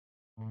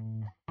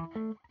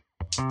What's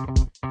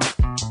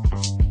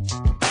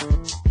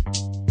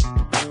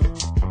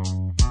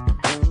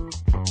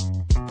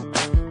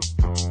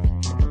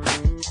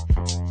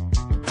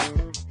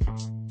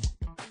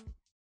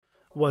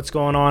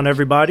going on,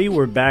 everybody?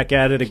 We're back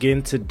at it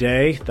again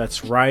today.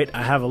 That's right.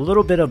 I have a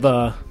little bit of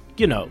a,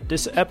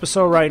 this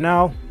episode right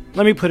now.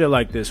 Let me put it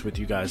like this with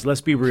you guys.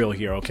 Let's be real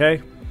here,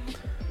 okay?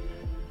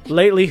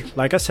 Lately,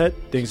 like I said,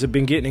 things have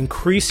been getting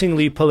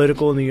increasingly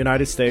political in the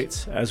United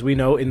States, as we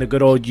know, in the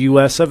good old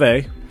US of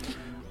A.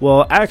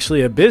 Well,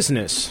 actually, a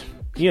business,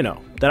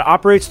 that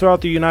operates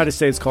throughout the United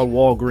States called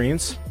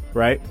Walgreens,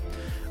 right,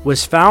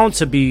 was found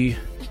to be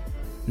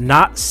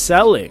not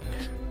selling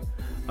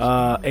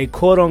a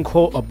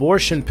quote-unquote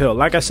abortion pill.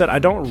 Like I said, I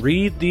don't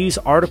read these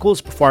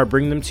articles before I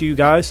bring them to you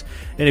guys.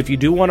 And if you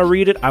do want to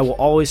read it, I will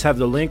always have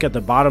the link at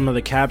the bottom of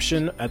the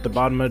caption, at the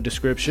bottom of the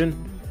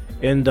description,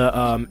 in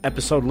the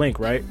episode link,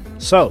 right?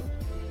 So,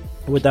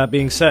 with that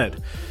being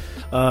said,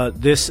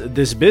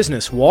 this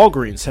business,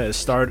 Walgreens,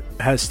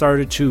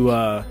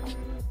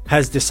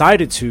 has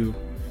decided to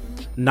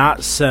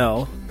not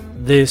sell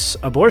this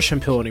abortion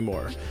pill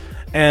anymore.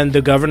 And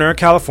the governor of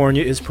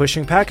California is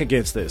pushing back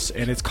against this,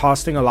 and it's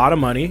costing a lot of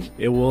money.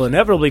 It will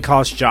inevitably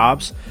cost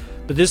jobs,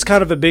 but this is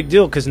kind of a big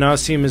deal because now it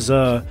seems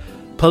a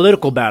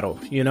political battle,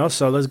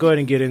 So let's go ahead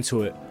and get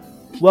into it.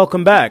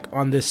 Welcome back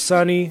on this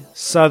sunny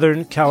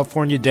Southern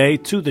California day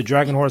to the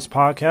Dragon Horse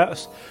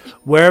Podcast.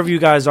 Wherever you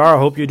guys are, I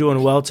hope you're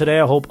doing well today.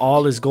 I hope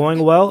all is going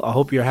well. I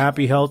hope you're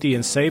happy, healthy,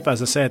 and safe,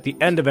 as I say at the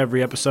end of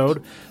every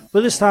episode.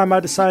 But this time I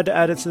decided to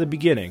add it to the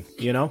beginning,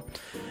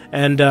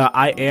 And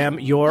I am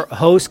your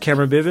host,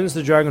 Cameron Bivens,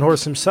 the Dragon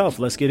Horse himself.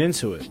 Let's get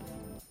into it.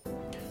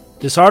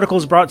 This article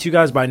is brought to you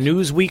guys by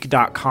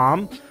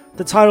Newsweek.com.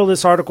 The title of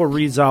this article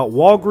reads out,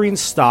 Walgreens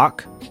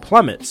stock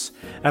plummets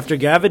after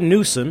Gavin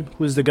Newsom,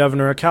 who is the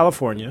governor of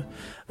California,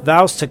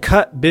 vows to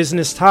cut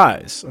business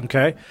ties.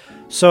 Okay,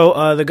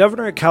 so the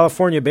governor of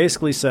California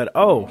basically said,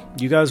 oh,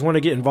 you guys want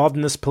to get involved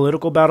in this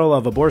political battle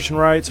of abortion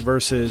rights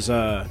versus,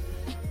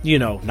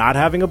 not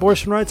having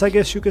abortion rights, I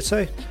guess you could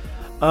say.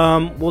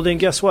 Well, then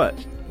guess what?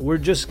 We're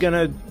just going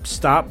to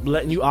stop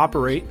letting you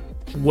operate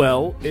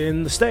well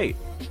in the state,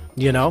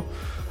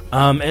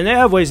 And they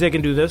have ways they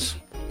can do this.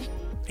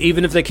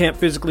 Even if they can't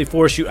physically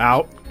force you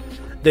out,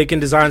 they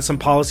can design some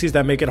policies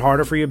that make it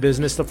harder for your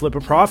business to flip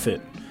a profit.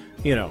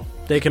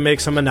 They can make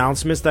some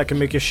announcements that can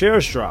make your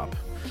shares drop.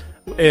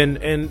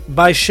 And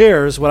by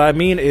shares, what I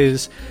mean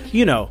is,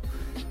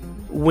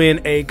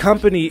 when a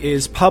company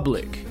is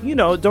public,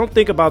 don't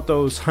think about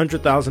those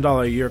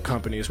 $100,000 a year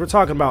companies. We're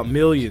talking about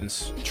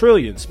millions,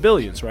 trillions,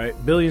 billions, right?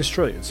 Billions,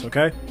 trillions,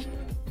 okay?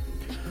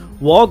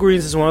 Walgreens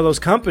is one of those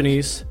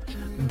companies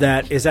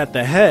that is at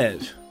the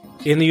head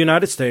in the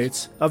United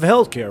States of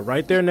healthcare,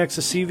 right there next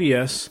to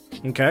CVS,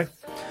 okay?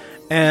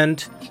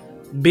 And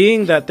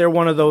being that they're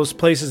one of those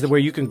places where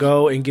you can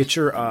go and get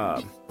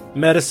your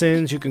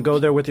medicines, you can go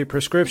there with your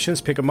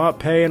prescriptions, pick them up,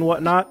 pay and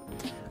whatnot,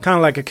 kind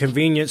of like a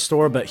convenience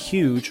store, but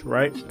huge,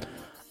 right?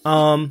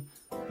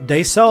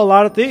 They sell a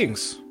lot of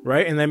things,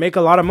 right? And they make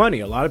a lot of money.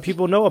 A lot of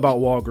people know about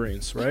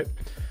Walgreens, right?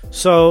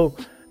 So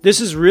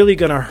this is really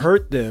going to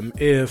hurt them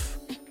if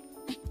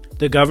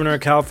the governor of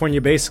California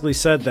basically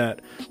said that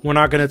we're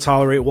not going to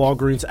tolerate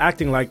Walgreens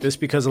acting like this,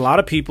 because a lot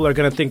of people are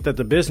going to think that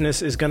the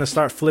business is going to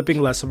start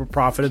flipping less of a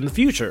profit in the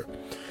future.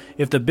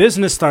 If the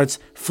business starts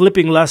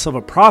flipping less of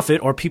a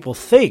profit, or people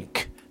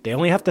think, they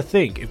only have to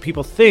think. If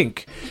people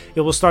think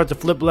it will start to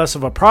flip less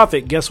of a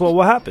profit, guess what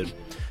will happen?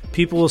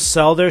 People will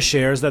sell their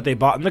shares that they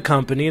bought in the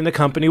company, and the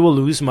company will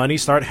lose money,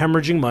 start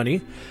hemorrhaging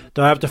money.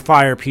 They'll have to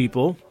fire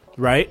people,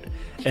 right?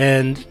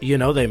 And,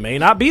 they may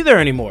not be there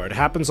anymore. It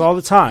happens all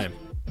the time.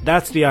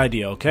 That's the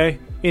idea, okay?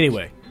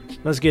 Anyway,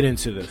 let's get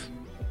into this.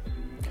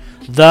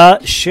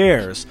 The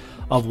shares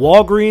of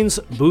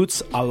Walgreens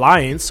Boots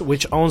Alliance,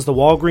 which owns the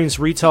Walgreens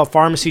retail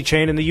pharmacy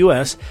chain in the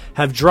U.S.,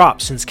 have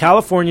dropped since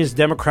California's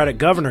Democratic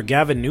Governor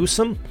Gavin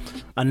Newsom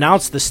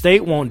announced the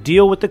state won't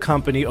deal with the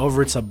company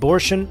over its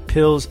abortion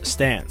pills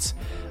stance.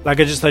 Like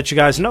I just let you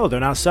guys know,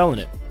 they're not selling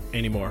it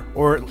anymore,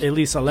 or at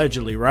least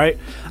allegedly, right?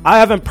 I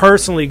haven't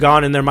personally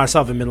gone in there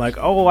myself and been like,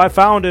 oh, I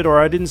found it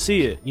or I didn't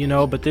see it,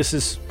 but this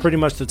is pretty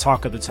much the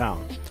talk of the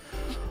town.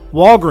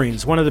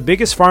 Walgreens, one of the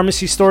biggest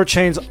pharmacy store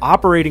chains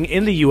operating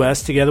in the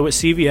U.S., together with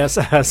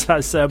CVS, as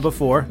I said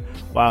before,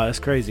 wow, that's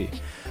crazy,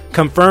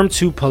 confirmed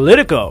to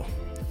Politico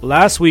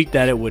last week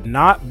that it would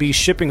not be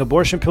shipping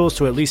abortion pills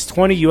to at least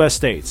 20 U.S.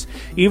 states,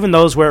 even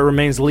those where it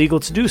remains legal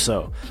to do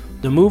so.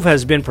 The move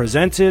has been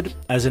presented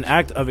as an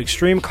act of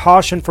extreme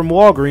caution from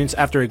Walgreens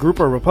after a group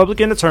of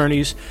Republican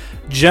attorneys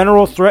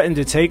general threatened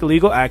to take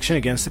legal action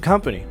against the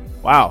company.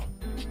 Wow.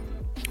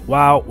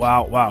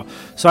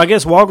 So I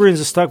guess Walgreens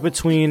is stuck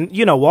between,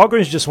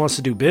 Walgreens just wants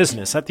to do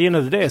business. At the end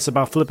of the day, it's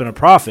about flipping a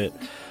profit.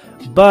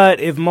 But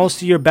if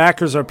most of your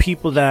backers are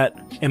people that,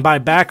 and by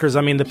backers,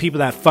 I mean the people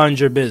that fund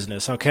your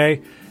business,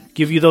 okay?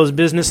 Give you those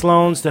business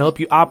loans to help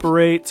you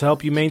operate, to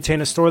help you maintain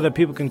a store that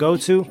people can go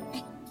to.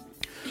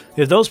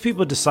 If those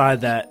people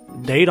decide that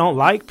they don't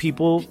like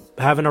people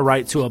having a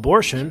right to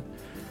abortion,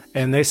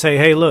 and they say,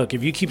 hey, look,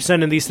 if you keep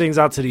sending these things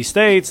out to these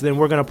states, then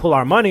we're going to pull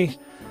our money,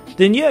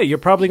 then yeah, you're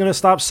probably going to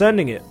stop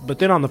sending it. But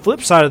then on the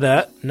flip side of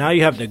that, now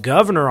you have the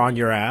governor on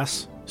your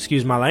ass,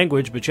 excuse my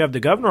language, but you have the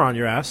governor on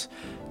your ass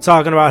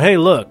talking about, hey,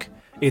 look,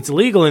 it's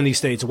legal in these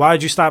states.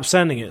 Why'd you stop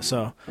sending it?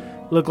 So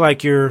look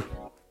like you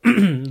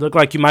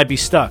might be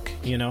stuck,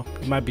 you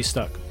might be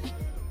stuck.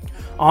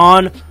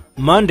 On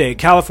Monday,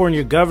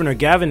 California Governor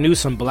Gavin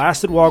Newsom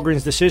blasted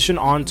Walgreens' decision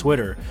on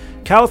Twitter.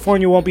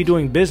 California won't be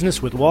doing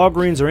business with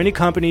Walgreens or any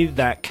company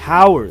that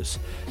cowers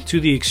to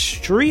the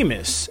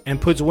extremists and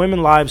puts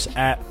women's lives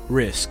at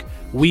risk.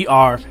 We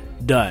are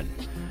done.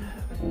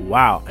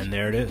 Wow, and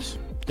there it is.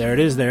 There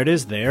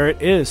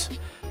it is.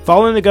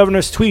 Following the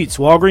governor's tweets,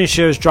 Walgreens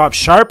shares dropped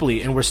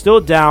sharply and were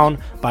still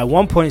down by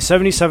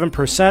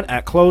 1.77%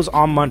 at close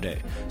on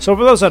Monday. So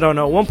for those that don't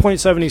know,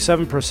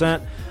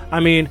 1.77%, I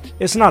mean,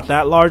 it's not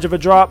that large of a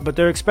drop, but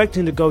they're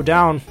expecting to go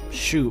down,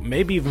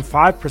 maybe even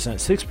 5%,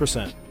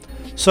 6%.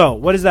 So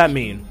what does that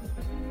mean?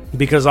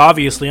 Because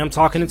obviously I'm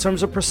talking in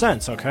terms of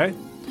percents, okay?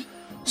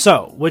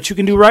 So what you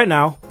can do right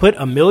now, put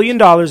 $1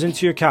 million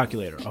into your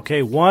calculator,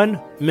 okay? 1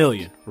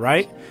 million,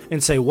 right?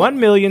 And say 1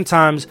 million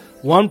times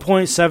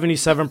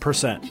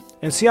 1.77%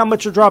 and see how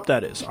much a drop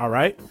that is, all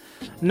right?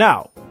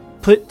 Now,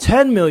 put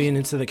 10 million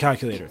into the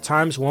calculator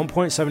times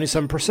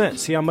 1.77%.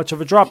 See how much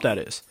of a drop that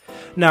is.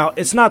 Now,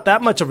 it's not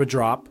that much of a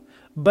drop,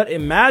 but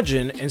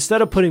imagine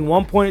instead of putting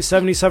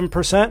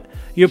 1.77%,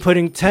 you're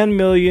putting 10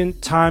 million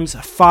times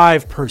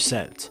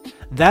 5%.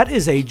 That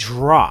is a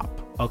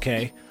drop,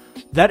 okay?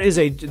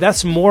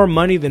 That's more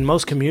money than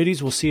most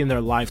communities will see in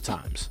their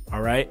lifetimes,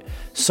 all right?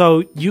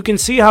 So you can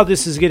see how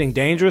this is getting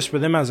dangerous for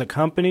them as a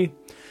company.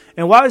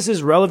 And why is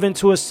this relevant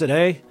to us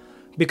today?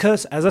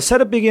 Because, as I said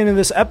at the beginning of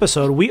this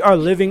episode, we are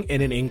living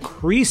in an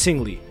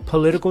increasingly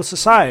political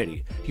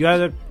society. You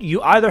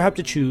either have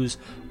to choose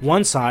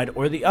one side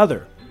or the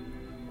other.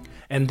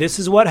 And this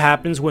is what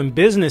happens when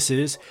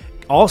businesses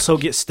also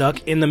get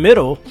stuck in the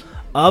middle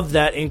of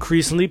that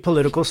increasingly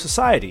political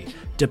society.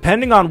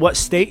 Depending on what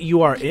state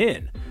you are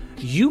in,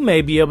 you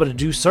may be able to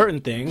do certain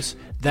things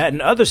that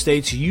in other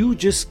states you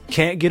just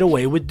can't get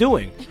away with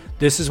doing.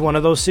 This is one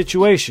of those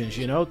situations,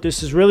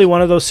 This is really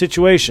one of those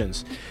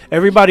situations.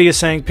 Everybody is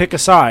saying, pick a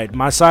side.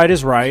 My side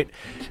is right.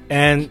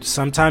 And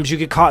sometimes you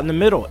get caught in the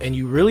middle. And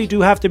you really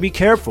do have to be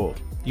careful.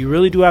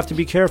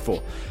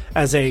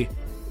 As if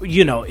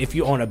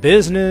you own a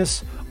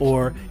business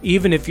or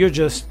even if you're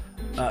just,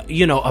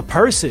 a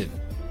person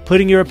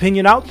putting your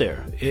opinion out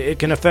there, it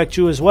can affect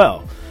you as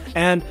well.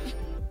 And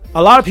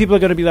a lot of people are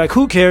going to be like,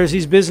 who cares?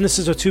 These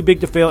businesses are too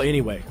big to fail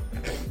anyway.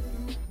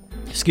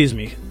 Excuse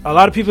me. A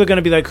lot of people are going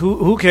to be like,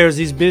 who cares?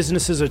 These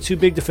businesses are too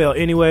big to fail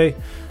anyway.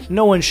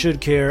 No one should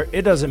care.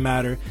 It doesn't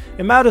matter.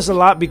 It matters a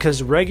lot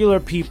because regular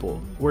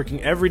people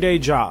working everyday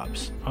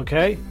jobs,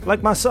 okay,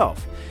 like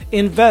myself,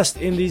 invest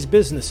in these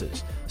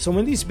businesses. So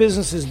when these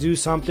businesses do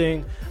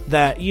something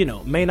that,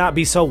 may not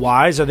be so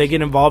wise, or they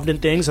get involved in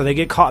things, or they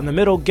get caught in the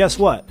middle, guess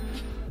what?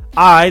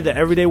 I, the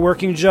everyday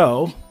working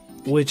Joe,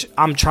 which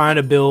I'm trying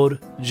to build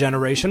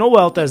generational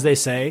wealth, as they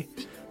say,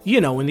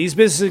 when these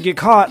businesses get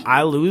caught,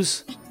 I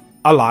lose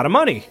a lot of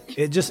money.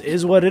 It just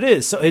is what it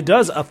is. So it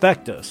does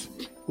affect us,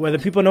 whether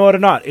people know it or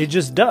not. It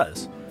just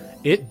does.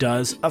 It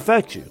does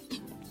affect you.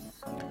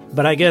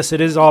 But I guess it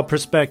is all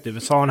perspective.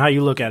 It's all on how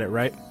you look at it,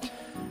 right?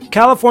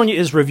 California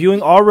is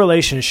reviewing all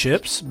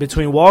relationships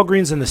between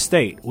Walgreens and the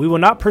state. We will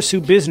not pursue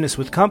business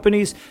with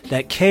companies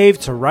that cave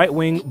to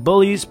right-wing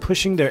bullies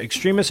pushing their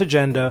extremist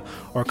agenda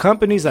or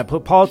companies that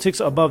put politics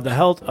above the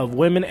health of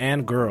women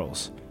and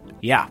girls.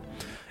 Yeah.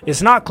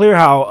 It's not clear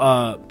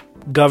how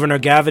Governor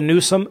Gavin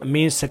Newsom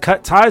means to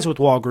cut ties with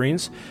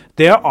Walgreens.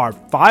 There are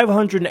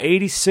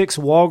 586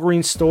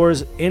 Walgreens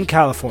stores in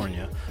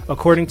California,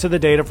 according to the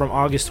data from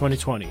August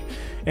 2020.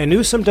 And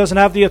Newsom doesn't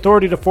have the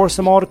authority to force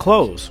them all to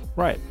close.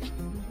 Right.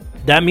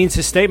 That means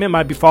his statement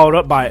might be followed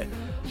up by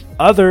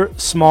other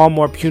small,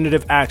 more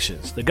punitive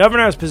actions. The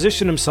governor has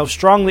positioned himself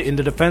strongly in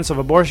the defense of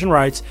abortion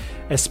rights,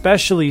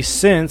 especially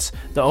since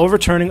the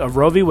overturning of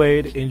Roe v.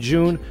 Wade in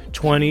June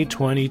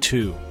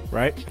 2022.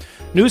 Right?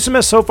 Newsom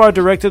has so far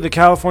directed the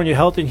California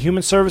Health and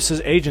Human Services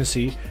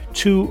Agency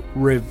to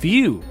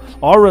review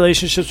all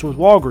relationships with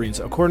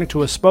Walgreens, according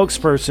to a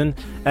spokesperson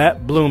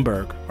at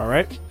Bloomberg. All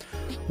right.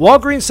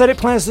 Walgreens said it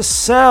plans to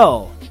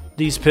sell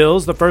these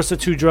pills, the first of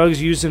two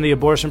drugs used in the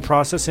abortion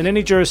process, in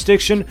any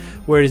jurisdiction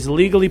where it is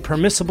legally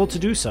permissible to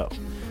do so.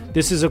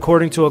 This is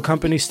according to a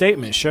company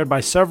statement shared by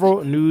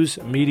several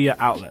news media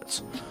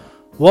outlets.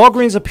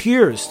 Walgreens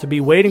appears to be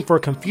waiting for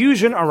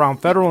confusion around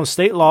federal and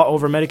state law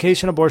over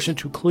medication abortion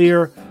to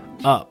clear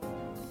up.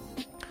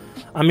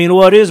 I mean,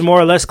 well, it is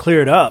more or less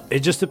cleared up. It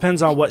just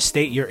depends on what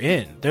state you're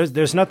in.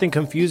 There's nothing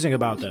confusing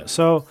about that.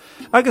 So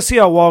I can see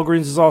how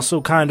Walgreens is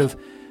also kind of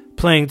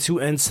playing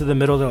two ends to the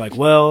middle. They're like,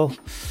 well,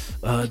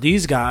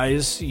 these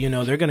guys,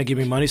 they're going to give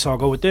me money, so I'll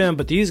go with them.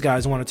 But these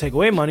guys want to take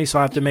away money, so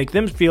I have to make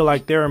them feel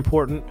like they're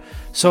important.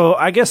 So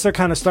I guess they're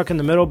kind of stuck in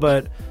the middle.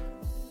 But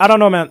I don't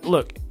know, man.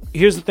 Look,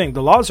 here's the thing.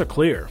 The laws are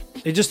clear.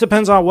 It just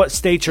depends on what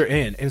state you're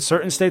in. In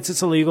certain states,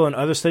 it's illegal. In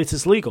other states,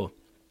 it's legal.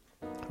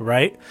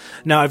 right?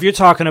 Now, if you're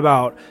talking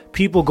about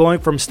people going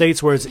from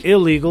states where it's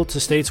illegal to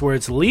states where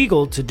it's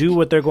legal to do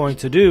what they're going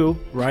to do,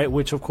 right?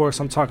 Which, of course,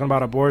 I'm talking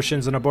about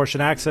abortions and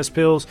abortion access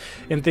pills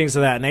and things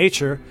of that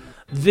nature.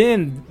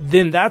 Then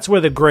that's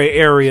where the gray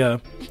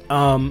area,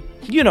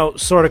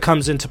 sort of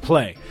comes into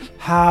play.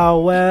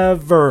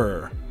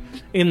 However,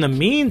 in the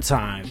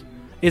meantime,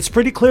 it's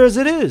pretty clear as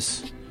it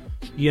is.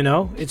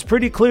 It's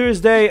pretty clear as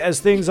day as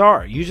things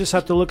are. You just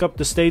have to look up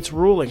the state's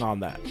ruling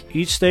on that.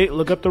 Each state,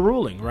 look up the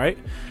ruling, right?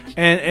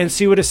 And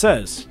see what it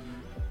says.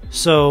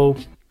 So,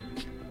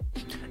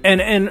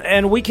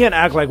 and we can't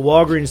act like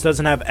Walgreens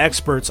doesn't have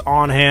experts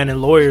on hand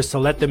and lawyers to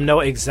let them know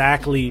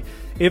exactly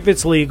if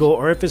it's legal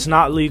or if it's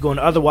not legal and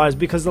otherwise,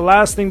 because the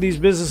last thing these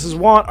businesses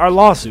want are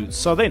lawsuits,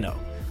 so they know.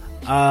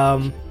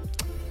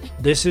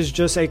 This is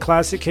just a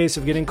classic case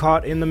of getting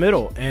caught in the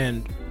middle.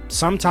 And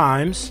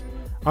sometimes,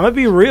 I'm going to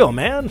be real,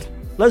 man.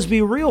 Let's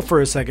be real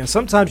for a second.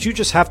 Sometimes you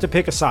just have to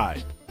pick a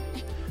side.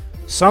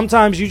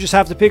 Sometimes you just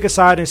have to pick a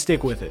side and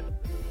stick with it.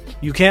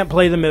 You can't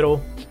play the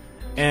middle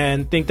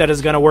and think that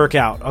it's going to work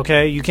out,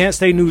 okay? You can't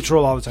stay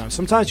neutral all the time.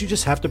 Sometimes you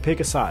just have to pick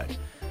a side.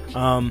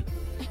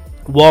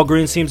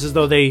 Walgreens seems as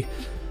though they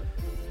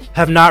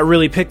have not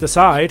really picked a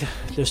side.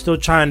 They're still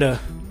trying to...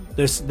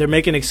 They're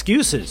making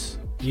excuses,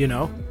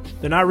 They're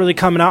not really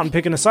coming out and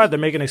picking a side. They're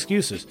making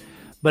excuses.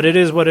 But it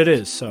is what it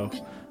is, so...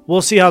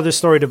 We'll see how this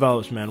story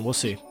develops, man. We'll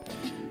see.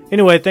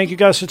 Anyway, thank you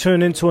guys for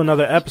tuning in to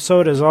another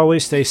episode. As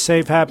always, stay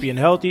safe, happy, and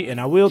healthy.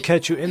 And I will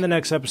catch you in the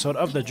next episode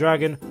of the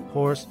Dragon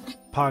Horse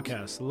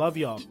Podcast. Love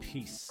y'all.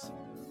 Peace.